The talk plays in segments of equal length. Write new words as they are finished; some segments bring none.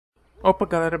Opa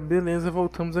galera, beleza?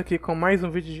 Voltamos aqui com mais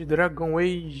um vídeo de Dragon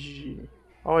Age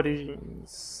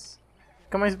Origins.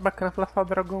 Fica mais bacana falar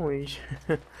Dragon Age.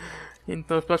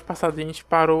 Então, no episódio passado a gente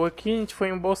parou aqui, a gente foi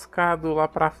emboscado lá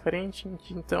pra frente,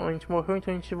 então a gente morreu,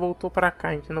 então a gente voltou pra cá,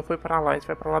 a gente não foi pra lá, a gente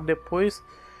vai pra lá depois,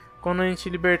 quando a gente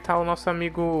libertar o nosso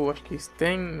amigo, acho que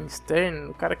Stern,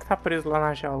 o cara que tá preso lá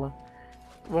na jaula.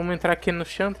 Vamos entrar aqui no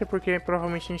Chantre porque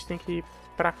provavelmente a gente tem que ir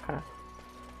pra cá.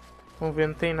 Vamos ver,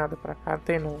 não tem nada pra cá, não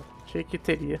tem não. Achei que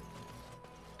teria.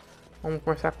 Vamos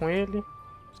conversar com ele.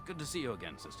 It's good to see you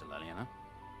again, Sister Leliana.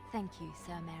 Thank you,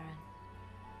 Sir Marin.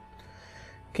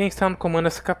 Quem está no comando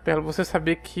dessa capela? Você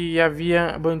sabia que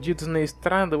havia bandidos na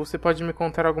estrada? Você pode me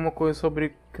contar alguma coisa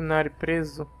sobre Chantre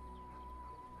preso?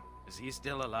 Is he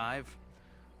still alive?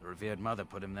 The revered mother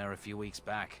put him there a few weeks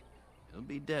back. He'll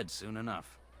be dead soon enough.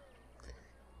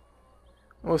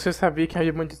 Você sabia que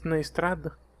havia bandidos na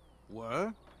estrada?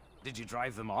 Were? Did you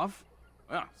drive them off?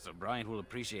 Well, Sir Brian will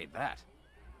appreciate that.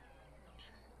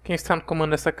 Quem está no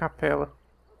comando dessa capela?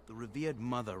 The revered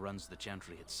mother runs the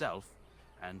Chantre itself,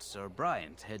 and Sir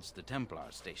Brian heads the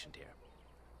Templars stationed here.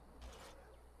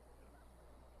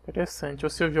 Interessante.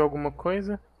 Você ouviu alguma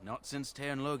coisa? Not since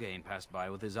Tairn Loghain passed by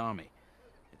with his army.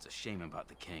 It's a shame about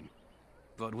the king.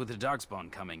 But with the Darkspawn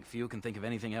coming, few can think of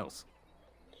anything else.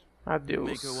 Make her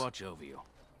Adeus. watch over you.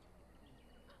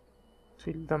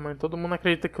 Filho da mãe. Todo mundo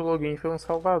acredita que o Loghain foi um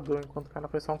salvador, enquanto o cara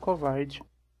foi só um covarde.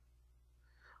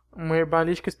 Uma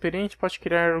herbalística experiente pode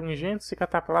criar ungentes e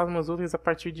cataplasmas úteis a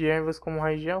partir de ervas como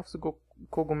raiz de elfos e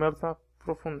cogumelos na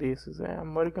profundezas. A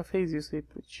Morrigan fez isso aí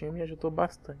pro time e ajudou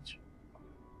bastante.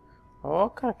 Ó,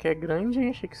 cara, que é grande, hein?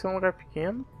 Achei que isso é um lugar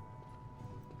pequeno.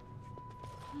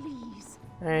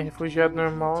 Refugiado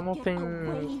normal não tem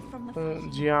um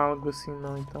diálogo assim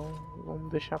não, então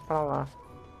vamos deixar pra lá.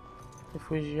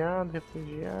 Refugiado.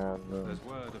 There's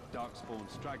word of Darkspawn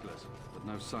stragglers, but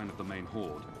no sign of the main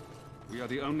horde. We are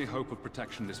the only hope of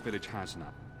protection this village has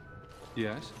now.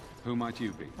 Yes? Who might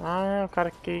you be? Ah, o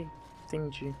cara que...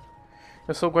 Entendi.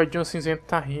 Eu sou o Guardião Cinzento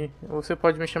Tahir. Você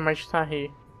pode me chamar de Tahir.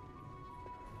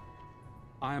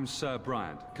 I am Sir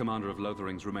Brian, commander of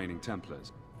Lothering's remaining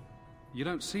Templars. You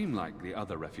don't seem like the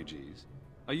other refugees.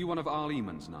 Are you one of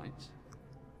Arleman's knights?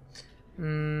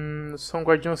 Sou um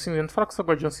Guardião Cinzento. Fala que sou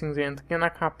Guardião Cinzento. Aqui na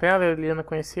capela, a Liliana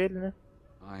conhecia ele, né?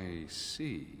 I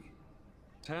see.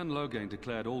 Tairn Loghain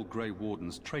declared all Grey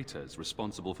Wardens traitors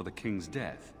responsible for the king's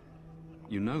death.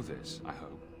 You know this, I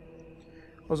hope.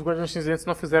 Os Guardiões Cinzentos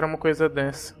não fizeram uma coisa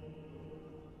dessa.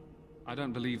 I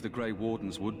don't believe the Grey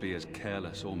Wardens would be as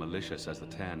careless or malicious as the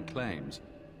Tairn claims.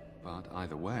 But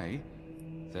either way,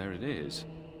 there it is.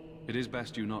 It is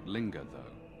best you not linger,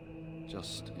 though.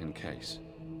 Just in case.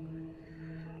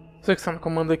 Você que está no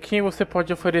comando aqui, você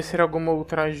pode oferecer alguma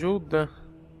outra ajuda?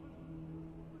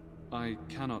 I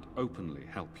cannot openly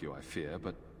help you, I fear,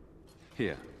 but...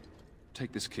 Here,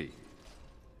 take this key.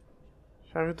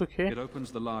 Chave do quê? It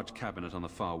opens the large cabinet on the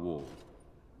far wall.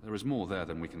 There is more there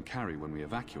than we can carry when we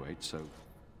evacuate, so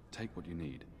take what you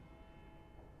need.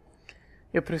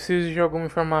 Eu preciso de alguma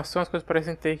informação, as coisas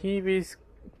parecem terríveis.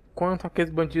 Quanto àqueles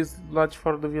bandidos do lado de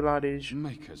fora do vilarejo.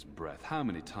 Maker's breath, how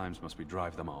many times must we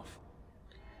drive them off?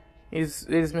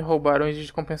 Eles me roubaram em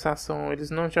de compensação. Eles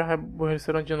não te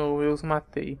aborreceram de novo, eu os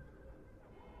matei.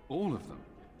 All of them?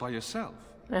 By yourself?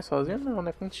 Sozinho não,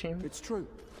 né? Com time. It's true.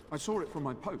 I saw it from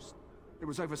my post. It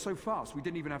was over so fast we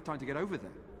didn't even have time to get over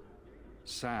there.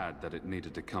 Sad that it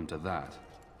needed to come to that.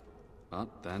 But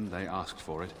then they asked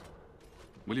for it.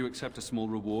 Will you accept a small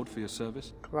reward for your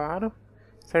service? Claro.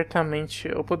 Certamente.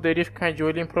 Eu poderia ficar de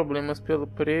olho em problemas pelo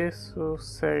preço,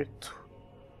 certo.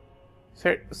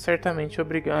 Certamente,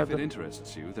 obrigado. If it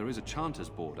interests you, there is a Chantre's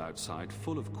board outside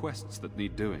full of quests that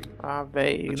need doing. Ah,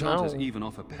 véi, The não. Chantre's even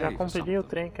offer Já pay for some comprei o of them.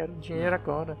 trem, quero dinheiro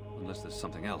agora. Unless there's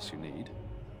something else you need.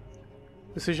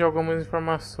 Preciso de algumas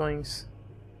informações.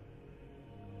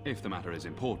 If the matter is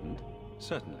important,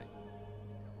 certainly.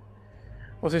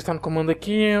 Você está no comando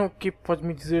aqui, o que pode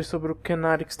me dizer sobre o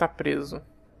Chantre que está preso?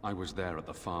 I was there at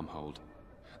the farmhold.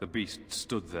 The beast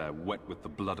stood there, wet with the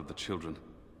blood of the children.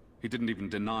 He didn't even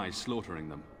deny slaughtering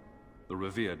them. The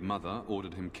revered mother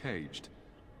ordered him caged.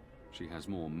 She has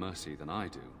more mercy than I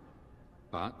do.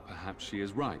 But perhaps she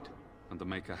is right, and the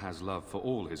Maker has love for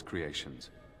all his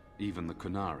creations, even the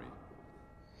Kunari.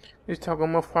 Existe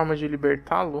alguma forma de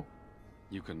libertá-lo?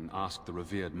 You can ask the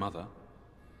revered mother.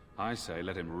 I say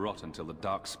let him rot until the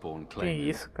Darkspawn Que claim him.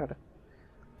 isso, cara?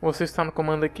 Você está no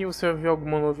comando aqui, você ouviu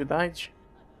alguma novidade?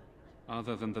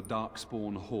 Other than the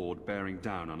Darkspawn horde bearing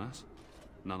down on us?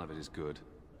 None of it is good.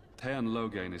 Tairn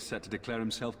Loghain is set to declare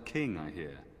himself king, I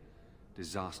hear.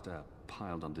 Disaster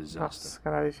piled on disaster. Nossa,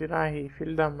 cara, vai virar rei,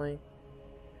 filho da mãe.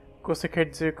 que você quer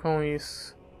dizer com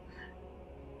isso?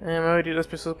 A maioria das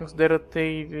pessoas considera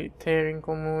Tyrion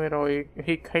como um herói. O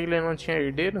rei Kaelin não tinha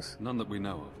herdeiros? None that we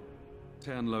know of.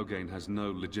 Tern Loghain has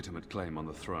no legitimate claim on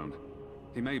the throne.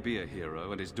 He may be a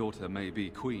hero and his daughter may be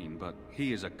queen, but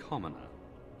he is a commoner.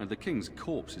 And the king's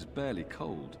corpse is barely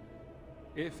cold.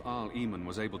 If Arl Eamon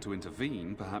was able to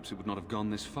intervene, perhaps it would not have gone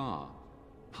this far.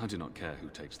 I do not care who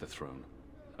takes the throne.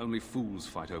 Only fools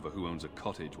fight over who owns a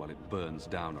cottage while it burns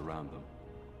down around them.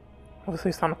 Você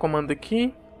está no comando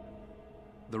aqui?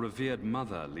 The revered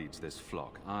mother leads this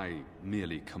flock. I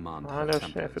merely command her Olha, o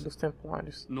chefe Templars. dos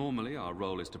Templários. Normally, our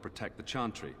role is to protect the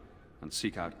Chantre and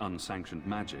seek out unsanctioned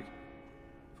magic.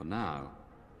 For now,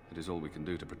 it is all we can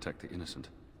do to protect the innocent.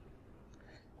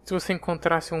 Se você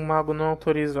encontrasse um mago não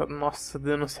autorizado... Nossa,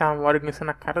 denunciar a Morgan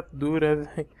na cara dura,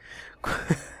 velho.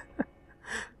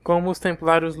 Como os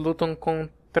Templários lutam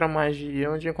contra a magia?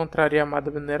 Onde encontraria a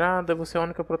Madre Venerada? Você é a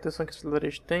única proteção que os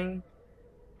vilarejos têm?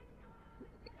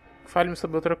 Fale-me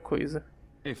sobre outra coisa.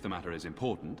 If the matter is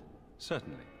important,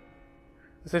 certainly.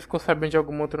 Você ficou sabendo de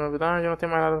alguma outra novidade? Eu não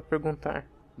tenho mais nada a perguntar.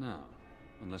 No,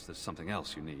 unless there's something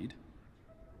else you need.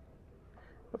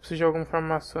 Eu preciso de alguma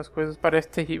informação. As coisas parecem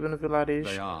terríveis no vilarejo.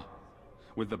 They are.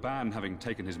 With the ban having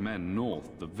taken his men north,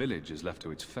 the village is left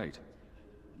to its fate.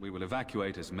 We will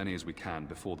evacuate as many as we can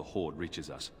before the horde reaches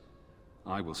us.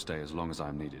 I will stay as long as I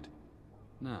am needed.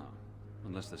 Now,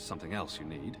 unless there's something else you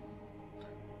need.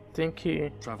 Tem que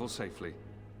ir. Travel safely,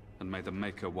 and may the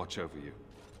Maker watch over you.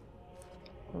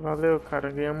 Valeu,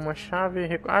 cara. Ganhamos uma chave.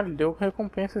 Ah, ele deu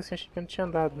recompensa assim. Achei que não tinha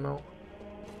dado, não.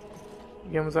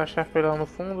 Ganhamos a chave lá no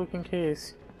fundo. Quem que é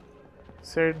esse?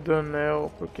 Ser do Anel.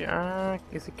 Porque... Ah,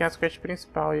 esse aqui é a quest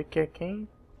principal. E aqui é quem?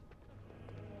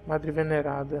 Madre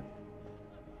Venerada.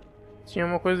 Tinha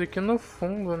uma coisa aqui no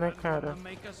fundo, né, cara?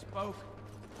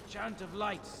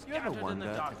 You ever wonder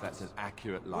if that's an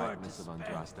accurate likeness of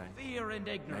Andraste?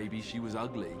 Maybe she was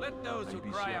ugly.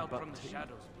 Maybe she had butt teeth.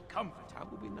 How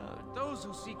will we know?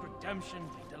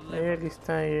 Ele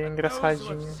está aí,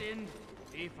 engraçadinho.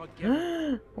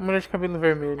 Uma mulher de cabelo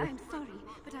vermelho. I'm sorry,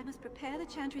 but I must prepare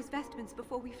the Chantry's vestments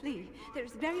before we flee. There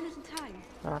is very little time.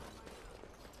 Ah.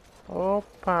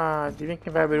 Opa, adivinha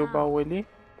quem vai abrir o baú ali?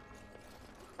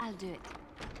 I'll do it.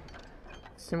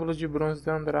 Símbolo de bronze de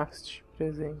Andraste.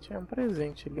 Presente. É um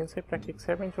presente ali, não sei pra que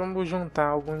serve. A gente vamos juntar.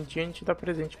 Algum dia a gente dá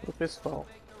presente pro pessoal.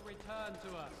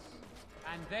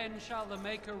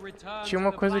 Tinha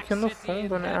uma coisa aqui no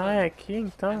fundo, né? Ah, é aqui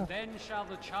então?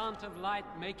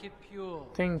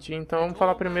 Entendi. Então vamos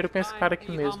falar primeiro com esse cara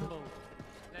aqui mesmo.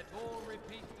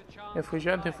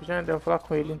 Refugiado, refugiado. Eu vou falar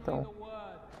com ele então.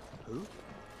 Who?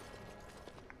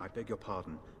 I beg your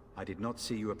pardon. I did not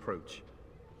see you approach.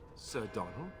 Sir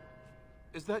Donald?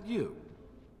 Is that you?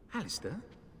 Alistair?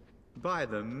 By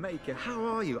the Maker,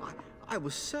 how are you? I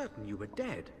was certain you were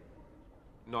dead.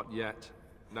 Not yet.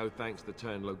 No thanks to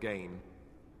Tern Loghain.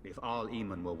 If Arl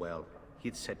Eamon were well,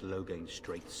 he'd set Loghain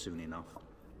straight soon enough.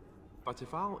 But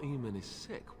if Arl Eamon is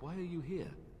sick, why are you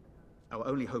here? Our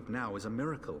only hope now is a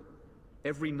miracle.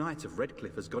 Every knight of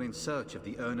Redcliffe has gone in search of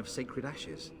the Urn of Sacred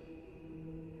Ashes.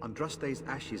 Andraste's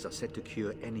ashes are said to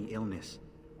cure any illness.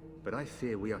 But I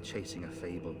fear we are chasing a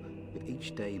fable. With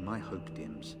each day my hope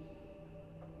dims.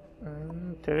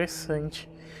 Interessante.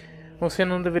 Você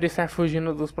não deveria estar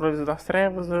fugindo dos problemas das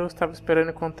trevas. Eu estava esperando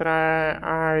encontrar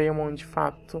Ariamon de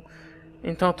fato.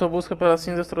 Então a tua busca pelas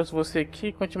cinzas trouxe você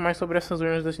aqui. Conte mais sobre essas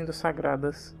urnas das cinzas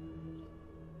sagradas.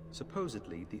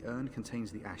 Supposedly, the urn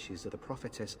contains the ashes of the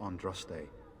prophetess Andraste.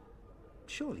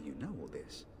 Surely you know all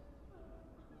this.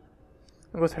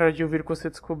 Eu gostaria de ouvir o que você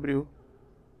descobriu.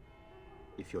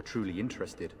 If you're truly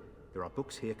interested, there are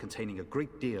books here containing a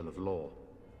great deal of lore.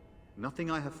 Nothing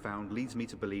I have found leads me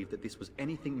to believe that this was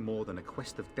anything more than a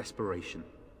quest of desperation.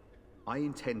 I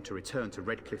intend to return to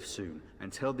Redcliffe soon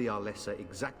and tell the Arlessa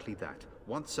exactly that,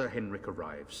 once Sir Henrik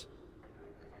arrives.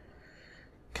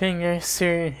 Quem é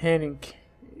Sir Henrik?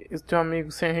 O teu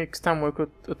amigo Sir Henrik está morto,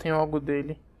 eu tenho algo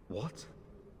dele. What?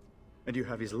 And you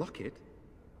have his locket?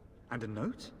 And a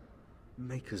note?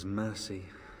 Maker's mercy.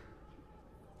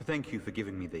 Thank you for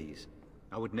giving me these.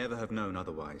 I would never have known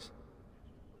otherwise.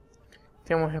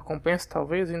 Tem uma recompensa,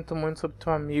 talvez? Sinto muito sobre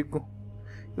teu amigo.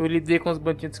 Eu lidei com os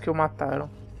bandidos que o mataram.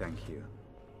 Thank you.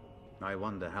 I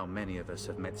wonder how many of us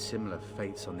have met similar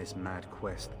fates on this mad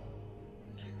quest.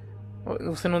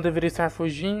 Você não deveria estar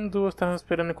fugindo ou estava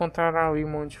esperando encontrar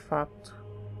Ariamon de fato?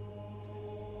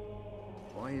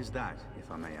 Why is that, if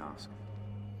I may ask?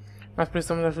 Nós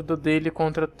precisamos da ajuda dele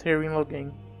contra Tyrion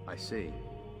Loghain. I see.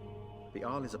 The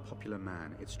Arl is a popular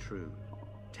man, it's true.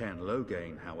 Tern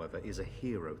Loghain, however, is a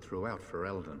hero throughout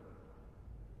Ferelden.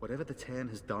 Whatever the Tern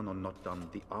has done or not done,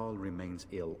 the Arl remains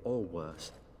ill, or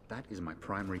worse. That is my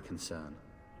primary concern.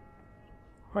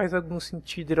 Faz algum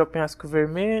sentido ir ao penhasco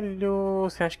vermelho?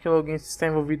 Você acha que alguém está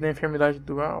envolvido na enfermidade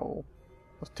dual?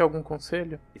 Você tem algum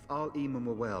conselho? If Al-Eamon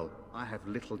were well, I have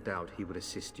little doubt he would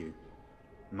assist you.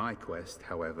 My quest,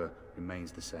 however,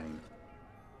 remains the same.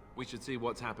 We should see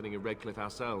what's happening in Redcliffe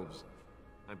ourselves.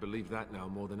 I believe that now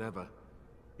more than ever.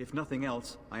 If nothing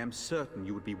else, I am certain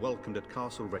you would be welcomed at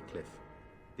Castle Redcliffe.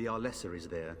 The Arlessa is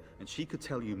there, and she could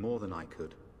tell you more than I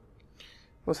could.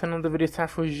 Você não deveria estar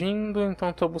fugindo,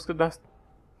 então tua busca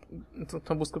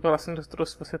pela cinta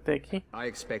trouxe você até aqui. I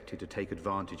expect you to take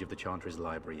advantage of the Chantre's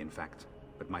library, in fact.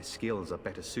 But my skills are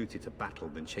better suited to battle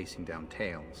than chasing down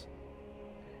tales.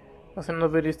 Você não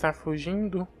deveria estar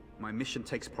fugindo. My mission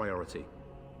takes priority.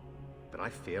 But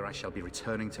I fear I shall be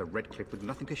returning to Redcliffe with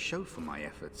nothing to show for my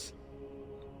efforts.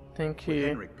 Tem que With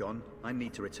Henrik gone, I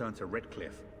need to return to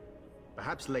Redcliffe.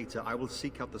 Perhaps later I will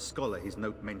seek out the scholar his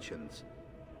note mentions.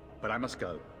 But I must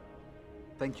go.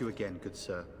 Thank you again, good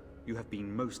sir. You have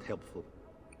been most helpful.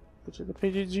 Podia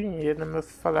pedir dinheiro, né? Meu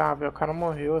filho falei, velho, o cara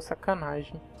morreu, é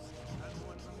sacanagem.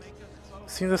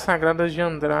 Cinzas Sagradas de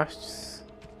Andrastes.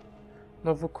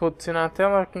 Novo códice na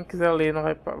tela, quem quiser ler não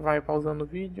vai pausando o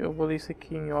vídeo. Eu vou ler isso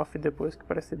aqui em off depois, que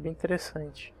parece ser bem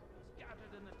interessante.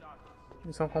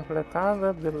 Missão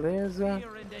completada, beleza.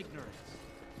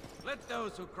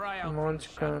 Um monte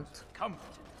de canto.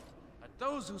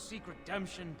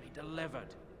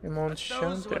 Irmão de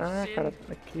Chantre. Ah, cara,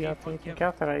 aqui ó, tem que ir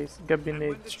atrás.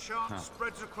 Gabinete.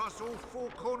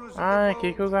 Ah,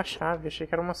 aqui que usa a chave. Achei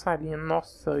que era uma salinha.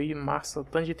 Nossa, aí, massa.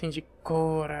 Tanto de item de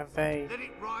cora, velho.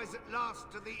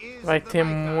 Vai ter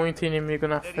muito inimigo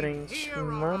na frente.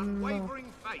 Mano.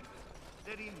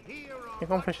 Tem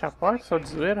como fechar a porta? Só de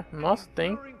zoeira? Nossa,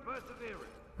 tem.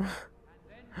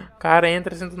 O cara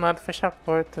entra assim do nada e fecha a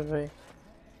porta, velho.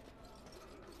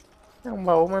 É um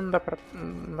baú, mas não dá pra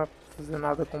fazer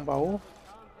nada com o baú.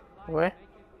 Ué?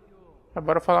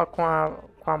 Bora falar com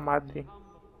a madre.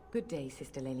 Good day,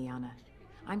 Sister Liliana.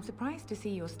 I'm surprised to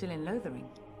see you're still in Lothering.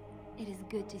 It is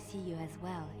good to see you as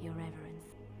well, Your Reverence.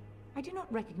 I do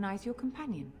not recognize your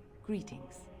companion.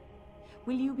 Greetings.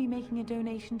 Will you be making a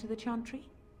donation to the Chantre?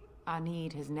 Our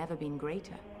need has never been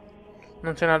greater.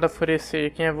 Não tem nada a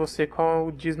oferecer. Quem é você? Qual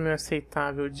o dízimo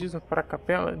aceitável? Dízimo para a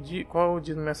capela? Qual o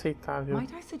dízimo aceitável?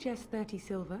 Might I suggest 30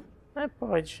 silver? É,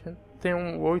 pode. Tem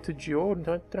 8 de ouro,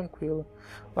 então é tranquilo.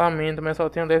 Lamento, mas só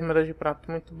tenho 10 medalhas de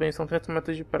prata. Muito bem, são 30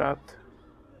 medalhas de prata.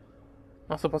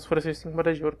 Nossa, eu posso oferecer 5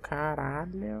 medalhas de ouro.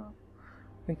 Caralho.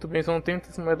 Muito bem, são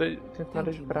 30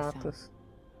 medalhas de pratas.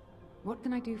 What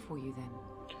can I do for you then?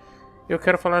 Eu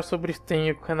quero falar sobre Sten,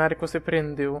 o canário que você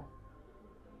prendeu.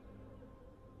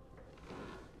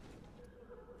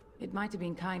 It might have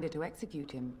been kinder to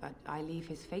execute him, but I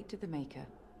leave his fate to the Maker.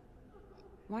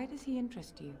 Why does he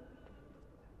interest you?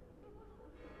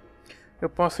 Eu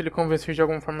posso lhe convencer de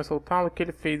alguma forma a soltá-lo? O que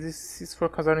ele fez? E se for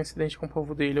causar um incidente com o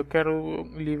povo dele? Eu quero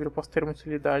livre, eu posso ter uma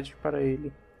utilidade para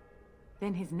ele.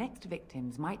 Then his next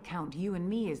victims might count you and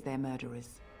me as their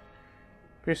murderers.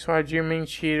 Persuadir,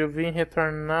 mentir. Eu vim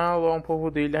retorná-lo a um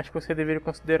povo dele. Acho que você deveria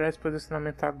considerar esse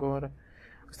posicionamento agora.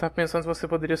 Eu estava pensando se você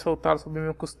poderia soltá-lo sob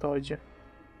minha custódia.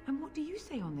 And what do you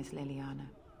say on this, Liliana?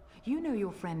 You know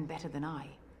your friend better than I.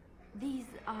 These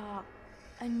are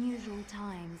unusual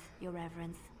times, Your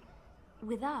Reverence.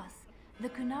 With us, the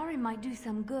Kunari might do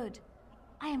some good.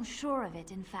 I am sure of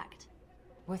it, in fact.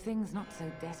 Were things not so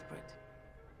desperate?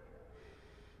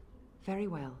 Very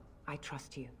well, I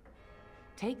trust you.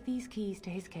 Take these keys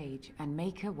to his cage and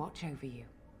make her watch over you.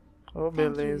 Oh,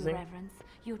 Thank beleza, you, Your hein? Reverence.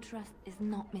 Your trust is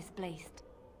not misplaced.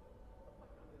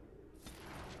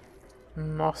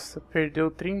 Nossa,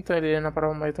 perdeu 30 ali na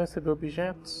prova, mas então recebeu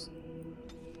objetos.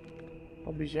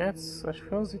 Objetos? Acho que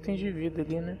foi os itens de vida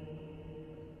ali, né?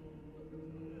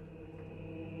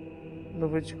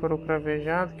 Luva de couro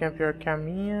cravejado, que é pior que a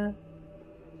minha.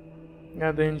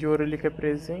 Gadanho de ouro ali que é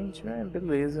presente. É,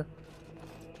 beleza.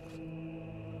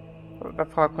 Dá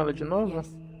pra falar com ela de novo?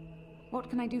 Yes. What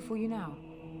can I do for you now?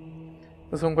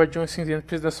 Eu sou um guardião cinzento,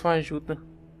 preciso da sua ajuda.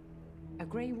 A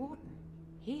Grey Warden?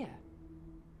 Here?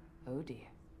 Oh dear.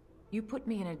 You put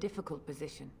me in a difficult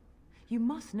position. You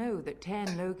must know that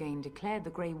Tern Loghain declared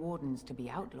the Grey Wardens to be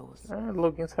outlaws. Ah,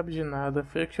 Loghain sabe de nada.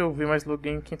 Foi eu que ouvi, mas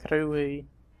Loghain quem traiu o rei.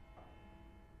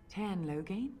 Tern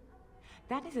Loghain?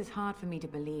 That is as hard for me to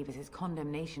believe as his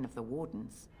condemnation of the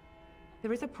Wardens.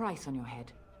 There is a price on your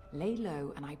head. Lay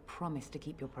low and I promise to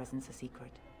keep your presence a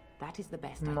secret. That is the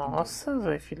best I can do. Nossa,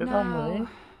 velho, filha da mãe.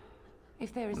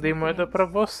 If there is Dei nothing moeda else, pra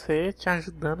você, te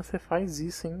ajudando, você faz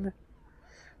isso ainda.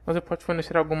 Você pode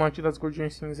fornecer alguma ajuda aos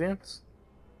guardiões cinzentos?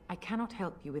 I cannot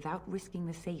help you without risking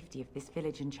the safety of this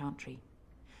village in Chantre.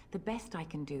 The best I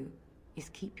can do is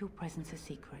keep your presence a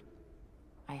secret.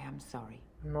 I am sorry.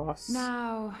 Nossa.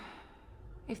 Now,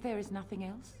 if there is nothing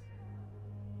else.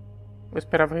 Eu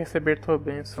esperava receber tua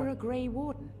bênção. For a Grey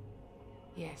Warden.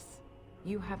 Yes,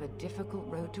 you have a difficult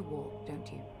road to walk,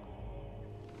 don't you?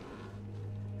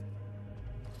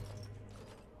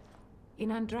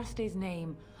 In Andraste's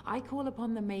name, I call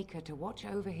upon the Maker to watch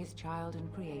over his child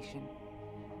and creation.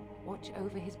 Watch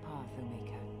over his path, O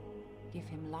Maker. Give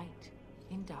him light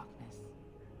in darkness.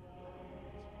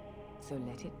 So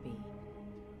let it be.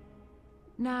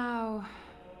 Now,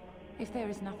 if there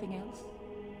is nothing else.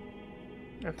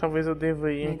 Talvez eu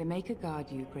deva ir. May the Maker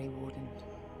guard you, Grey Warden.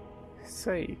 Isso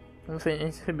aí. Não sei, a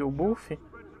gente recebeu o buff?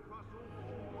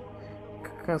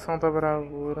 Canção da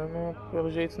bravura, não,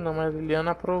 pelo jeito não, mas a Liliana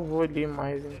aprovou ali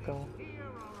mais, então.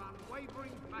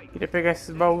 Queria pegar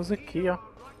esses baús aqui, ó.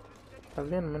 Tá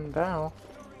vendo? Mas não dá, ó.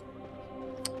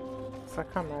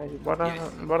 Sacanagem.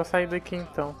 Bora sair daqui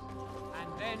então.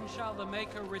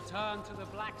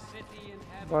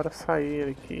 Bora sair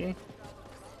aqui.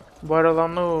 Bora lá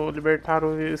no libertar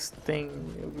o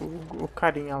o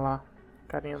carinha lá.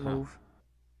 Carinha novo.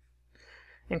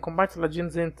 Em combate,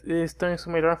 ladinos estão em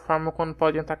sua melhor forma quando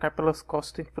podem atacar pelas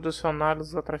costas. Tem que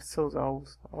posicioná-los atrás de seus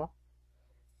alvos. Ó.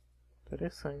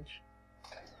 Interessante.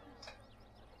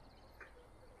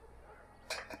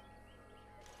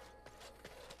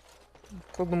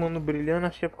 Todo mundo brilhando,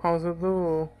 acho que é por causa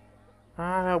do...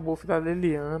 Ah, é o buff da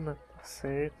Liliana. Tá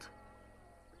certo.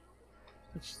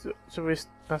 Deixa eu ver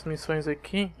nas missões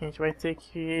aqui. A gente vai ter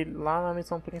que ir lá na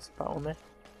missão principal, né?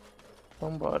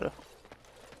 Vambora.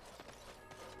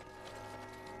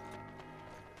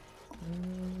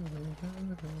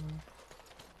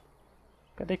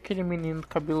 Cadê aquele menino do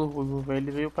cabelo ruivo, velho?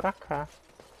 Ele veio pra cá.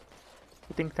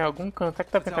 Tem que ter algum canto. Será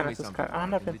que dá pra entrar nessas casinhas? Ah,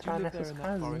 dá pra entrar nessas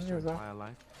casinhas, ó.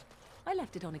 I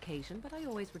left it on occasion, but I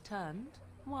always returned.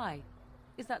 Why?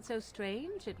 Is that so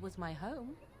strange? It was my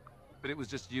home. But it was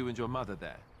just you and your mother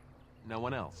there. No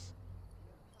one else.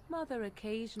 Mother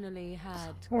occasionally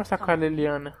had. Vou conversar com a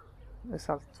Liliana. Ver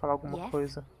se ela falar alguma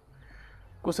coisa.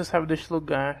 O que você sabe deste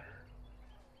lugar?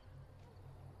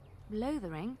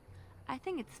 Lothering? I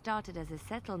think it started as a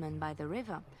settlement by the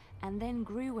river, and then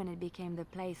grew when it became the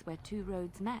place where two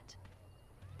roads met.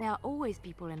 There are always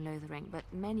people in Lothering, but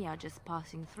many are just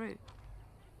passing through.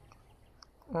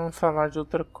 Vamos falar de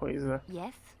outra coisa.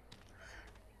 Yes?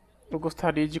 Eu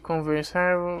gostaria de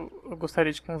conversar.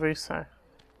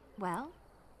 Well,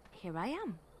 here I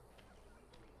am.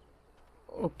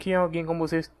 O que alguém como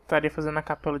você estaria fazendo na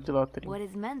capela de Lothering? What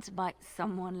is meant by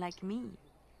someone like me?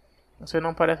 Você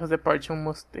não parece fazer parte de um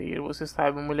mosteiro. Você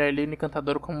sabe, uma mulher linda e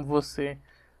encantadora como você.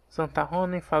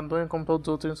 Santarrona, enfadonha como todos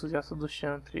os outros entusiastas do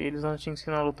Chantre. Eles não te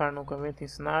ensinam a lutar no convento,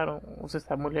 ensinaram? Você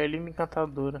sabe, mulher linda e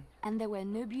encantadora. And there were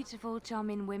no beautiful,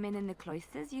 charming women in the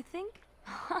cloisters, you think?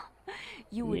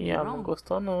 You would be ela wrong. não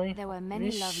gostou não, hein? There were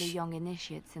many lovely young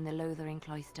initiates in the Lothering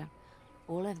cloister.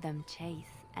 All of them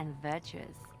chaste and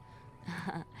virtuous.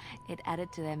 It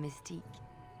added to their mystique.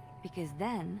 Because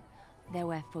then, they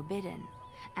were forbidden.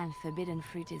 And forbidden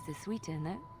fruit is the sweeter,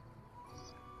 no?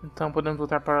 Então podemos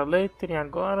voltar para Lothering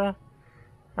agora.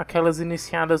 Aquelas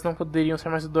iniciadas não poderiam ser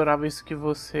mais adoráveis que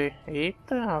você.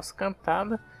 Eita, as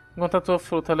cantadas. Enquanto a tua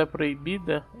fruta ela é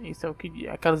proibida, isso é o que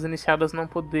aquelas iniciadas não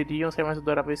poderiam ser mais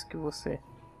adoráveis que você.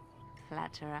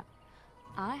 Flatterer.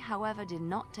 I, however, did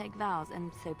not take vows,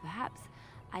 and so perhaps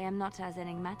I am not as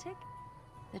enigmatic?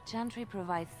 The Chantre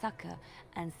provides succor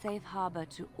and safe harbor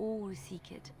to all who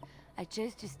seek it. I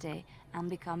chose to stay and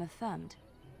become affirmed.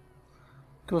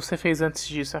 O que você fez antes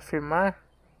disso? Afirmar?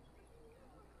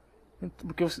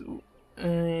 Porque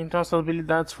então as suas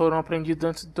habilidades foram aprendidas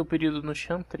antes do teu período no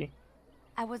Chantre?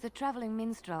 I was a traveling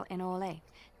minstrel in Orlais.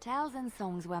 Tales and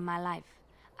songs were my life.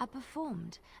 I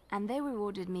performed, and they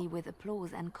rewarded me with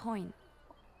applause and coin.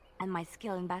 And my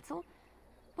skill in battle?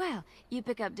 Well, you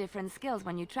pick up different skills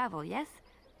when you travel, yes?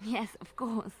 Yes, of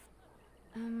course.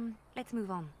 Let's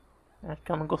move on. Acho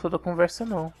que ela não gostou da conversa,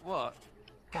 não. What?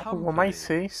 Pegou mais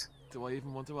 6. Do I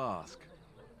even want to ask?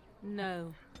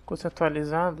 No. Curso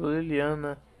atualizado,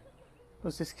 Liliana. Se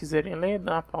vocês quiserem ler,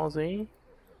 dá uma pausa aí.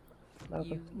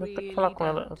 Vou tentar falar com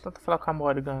ela. Tenta falar com a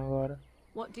Morgan agora.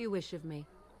 What do you wish of me?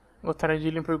 Gostaria de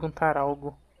lhe perguntar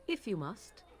algo. If you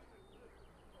must.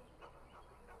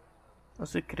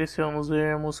 Você cresceu nos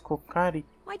ermos Kokari?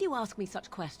 Why do you ask me such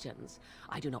questions?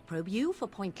 I do not probe you for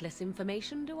pointless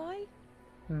information, do I?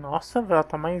 Nossa, ela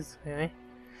tá mais velha.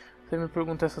 Você me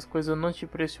pergunta essas coisas, eu não te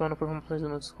pressiono por informações e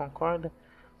não desconcorda.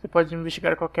 Você pode me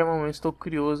investigar a qualquer momento, estou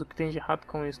curioso, o que tem de errado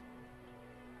com isso?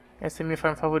 Essa é a minha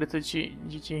forma favorita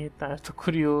de te irritar, estou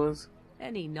curioso.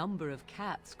 Any number of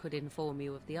cats could inform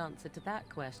you of the answer to that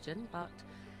question, but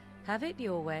Have it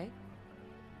your way.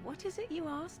 What is it you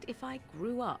asked if I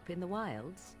grew up in the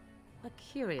wilds? A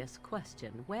curious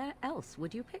question. Where else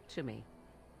would you picture me?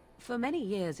 For many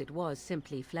years it was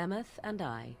simply Flemeth and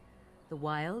I. The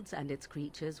wilds and its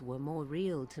creatures were more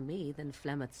real to me than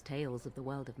Flemeth's tales of the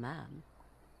world of man.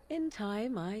 In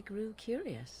time I grew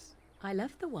curious. I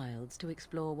left the wilds to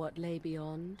explore what lay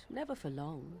beyond, never for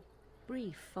long.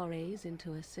 Brief forays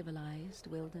into a civilized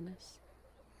wilderness.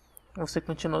 Você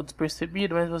continuou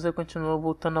despercebido, mas você continuou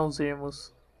voltando aos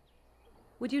ermos.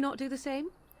 Would you not do the same?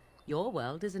 Your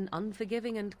world is an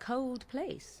unforgiving and cold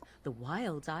place. The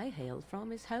wilds I hail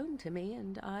from is home to me,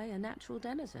 and I a natural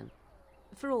denizen.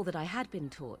 For all that I had been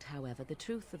taught, however, the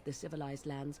truth of the civilized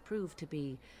lands proved to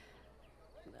be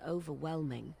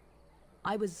overwhelming.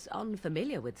 I was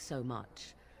unfamiliar with so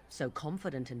much. So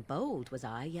confident and bold was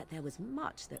I, yet there was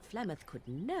much that Flemeth could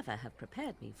never have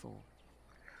prepared me for.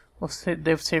 Você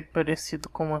deve ser parecido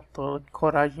com uma tola. Que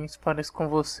coragem se parece com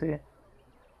você.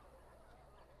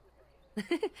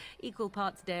 Equal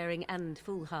parts daring and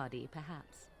foolhardy,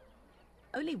 perhaps.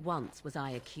 Only once was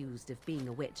I accused of being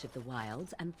a witch of the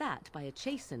wilds, and that by a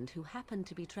chastened who happened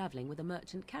to be travelling with a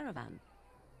merchant caravan.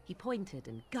 He pointed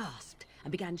and gasped,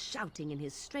 and began shouting in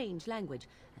his strange language,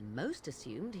 and most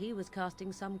assumed he was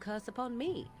casting some curse upon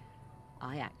me.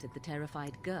 I acted the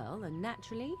terrified girl, and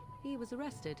naturally, he was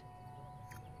arrested.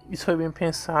 Isso foi bem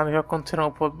pensado, já aconteceu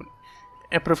um pobre...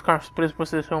 É pra ficar preso por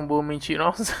ser uma boa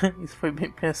mentirosa? Isso foi bem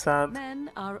pensado.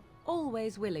 Men are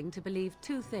always willing to believe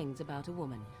two things about a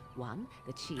woman. One,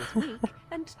 that she is weak,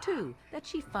 and two, that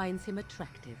she finds him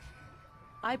attractive.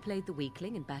 I played the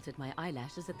weakling and battered my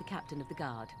eyelashes at the captain of the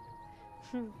guard.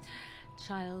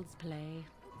 Child's play.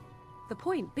 The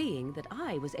point being that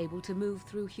I was able to move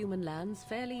through human lands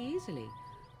fairly easily.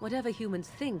 Whatever humans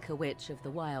think a witch of the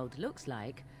wild looks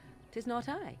like, 'tis not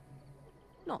I.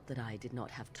 Not that I did not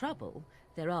have trouble.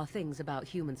 There are things about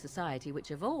human society which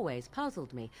have always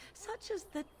puzzled me, such as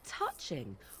the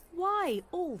touching. Why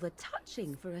all the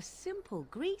touching for a simple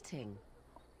greeting?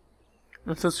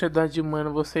 Na sociedade humana,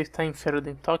 você está em fera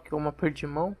de toque ou uma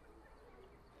perdimão?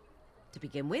 To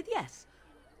begin with, yes.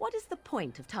 What is the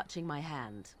point of touching my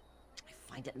hand? I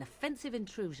find it an offensive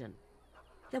intrusion.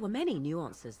 There were many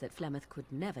nuances that Flemeth could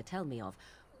never tell me of.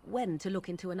 When to look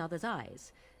into another's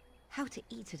eyes. How to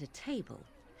eat at a table.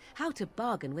 How to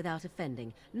bargain without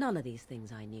offending. None of these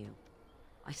things I knew.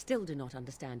 I still do not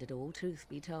understand it all, truth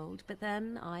be told, but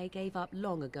then I gave up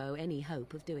long ago any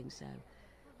hope of doing so.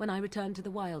 When I returned to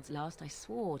the wilds last, I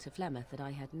swore to Flemeth that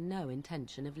I had no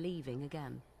intention of leaving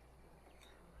again.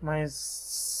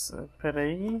 Mas...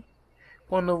 peraí...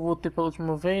 Quando eu voltei pela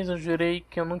última vez, eu jurei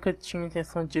que eu nunca tinha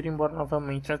intenção de ir embora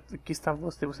novamente. Aqui está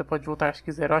você, você pode voltar se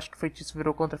quiser. Eu acho que feitiço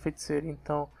virou contra feiticeiro,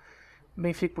 então...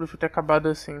 Bem fico por isso ter acabado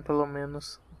assim, pelo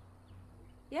menos.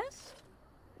 Yes?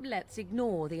 Let's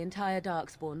ignore the entire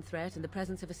Darkspawn threat and the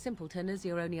presence of a simpleton as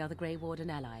your only other Grey Warden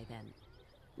ally, then.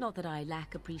 Not that I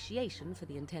lack appreciation for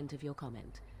the intent of your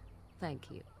comment. Thank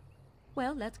you.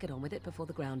 Well, let's get on with it before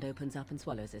the ground opens up and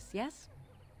swallows us, yes?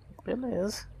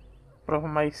 Beleza. Prova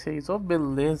mais 6. Oh,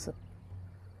 beleza.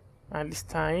 Ali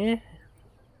está aí.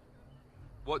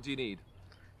 What do you need?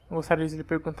 Gostaria de lhe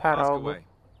perguntar Ask algo. away.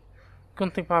 Que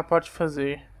não tem como ela pode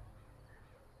fazer.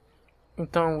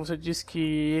 Então, você disse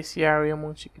que esse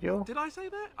Ariamon te criou? Did I say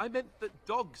that? I meant that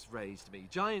dogs raised me.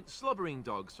 Giant slobbering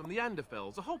dogs from the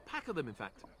Anderfells. A whole pack of them, in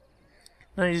fact.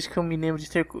 Não, eu disse que eu me lembro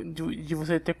de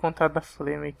você ter contado a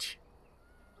Flemeth.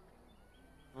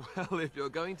 Well, if you're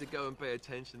going to go and pay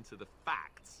attention to the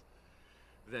facts,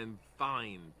 then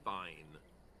fine.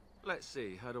 Let's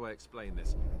see, how do I explain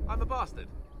this? I'm a bastard.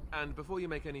 And before you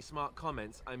make any smart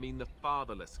comments, I mean the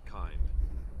fatherless kind.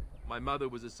 My mother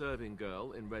was a serving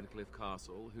girl in Redcliffe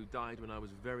Castle who died when I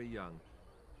was very young.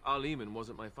 Arleman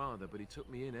wasn't my father, but he took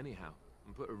me in anyhow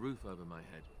and put a roof over my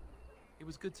head. He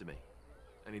was good to me,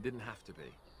 and he didn't have to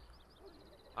be.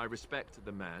 I respect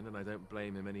the man, and I don't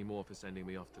blame him anymore for sending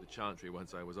me off to the Chantre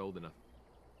once I was old enough.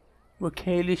 Por que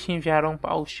eles te enviaram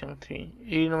ao Chantre?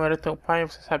 Ele não era teu pai,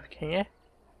 você sabe quem é?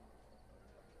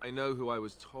 I know who I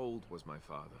was told was my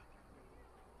father.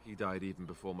 He died even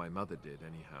before my mother did,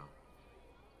 anyhow.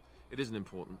 It isn't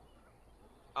important.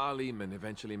 Arleman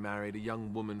eventually married a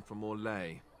young woman from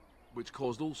Orlais, which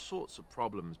caused all sorts of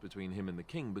problems between him and the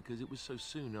king because it was so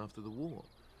soon after the war.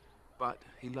 But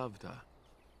he loved her.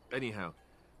 Anyhow,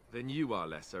 then you,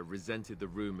 Arlessa, resented the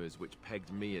rumors which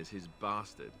pegged me as his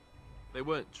bastard. They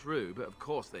weren't true, but of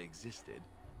course they existed.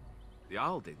 The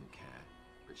Arl didn't care,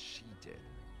 but she did.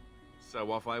 So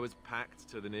off I was packed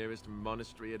to the nearest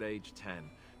monastery at age 10.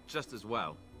 Just as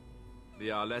well. The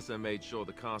Arlessa made sure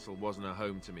the castle wasn't a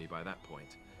home to me by that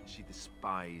point. She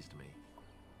despised me.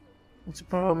 Você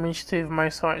provavelmente teve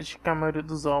mais sorte que a maioria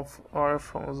dos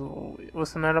órfãos.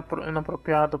 Você não era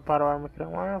inapropriado para o arma criar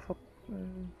um órfão.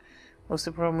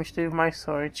 Você provavelmente teve mais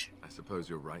sorte. I suppose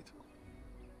you're right.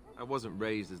 I wasn't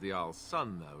raised as the Earl's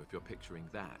son, though, if you're picturing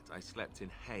that. I slept in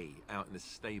hay, out in the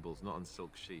stables, not on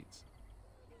silk sheets.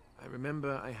 I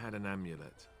remember I had an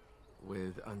amulet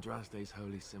with Andraste's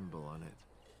holy symbol on it.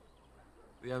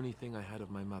 The only thing I had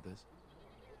of my mother's.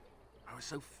 I was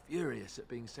so furious at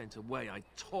being sent away, I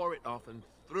tore it off and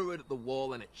threw it at the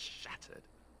wall and it shattered.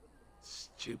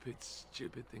 Stupid,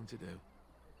 stupid thing to do.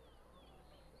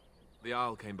 The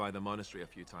Earl came by the monastery a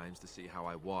few times to see how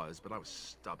I was, but I was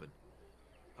stubborn.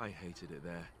 I hated it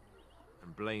there,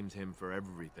 and blamed him for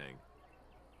everything.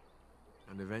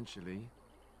 And eventually,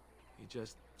 he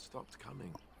just stopped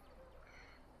coming.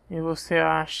 E você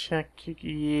acha que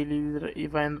ele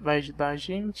vai ajudar a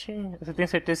gente? Você tem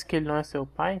certeza que ele não é seu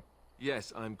pai?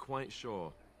 Yes, I'm quite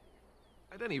sure.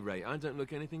 At any rate, I don't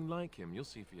look anything like him. You'll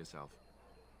see for yourself.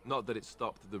 Not that it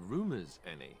stopped the rumors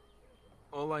any.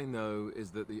 All I know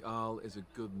is that the Earl is a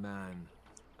good man,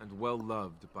 and well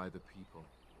loved by the people.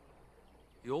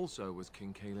 He also was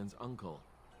King Caelan's uncle,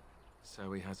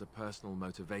 so he has a personal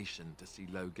motivation to see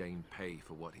Loghain pay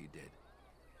for what he did.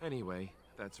 Anyway,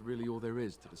 that's really all there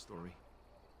is to the story.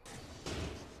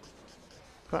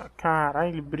 Caralho,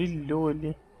 ele brilhou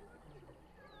ali.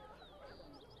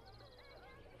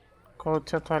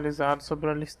 Conte atualizado sobre o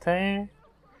Alistair.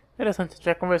 Interessante, a gente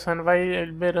vai conversando, vai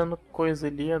liberando coisa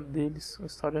ali deles,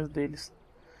 histórias deles.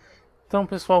 Então,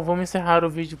 pessoal, vamos encerrar o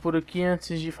vídeo por aqui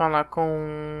antes de falar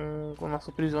com o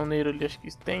nosso prisioneiro ali, acho que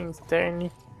tem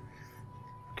Stern.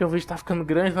 Porque o vídeo tá ficando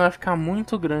grande, vai ficar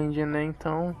muito grande, né?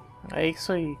 Então, é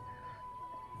isso aí.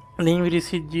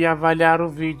 Lembre-se de avaliar o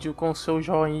vídeo com seu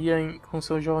joinha,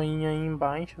 aí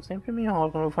embaixo. Eu sempre me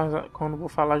enrolo quando vou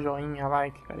falar joinha,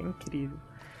 like, cara, é incrível.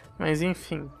 Mas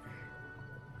enfim,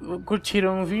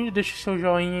 curtiram o vídeo, deixe seu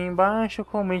joinha aí embaixo,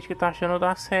 comente o que tá achando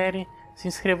da série, se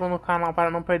inscrevam no canal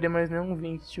para não perder mais nenhum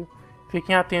vídeo.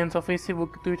 Fiquem atentos ao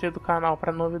Facebook e Twitter do canal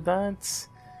para novidades.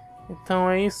 Então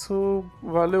é isso,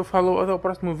 valeu, falou, até o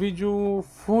próximo vídeo,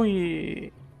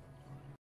 fui!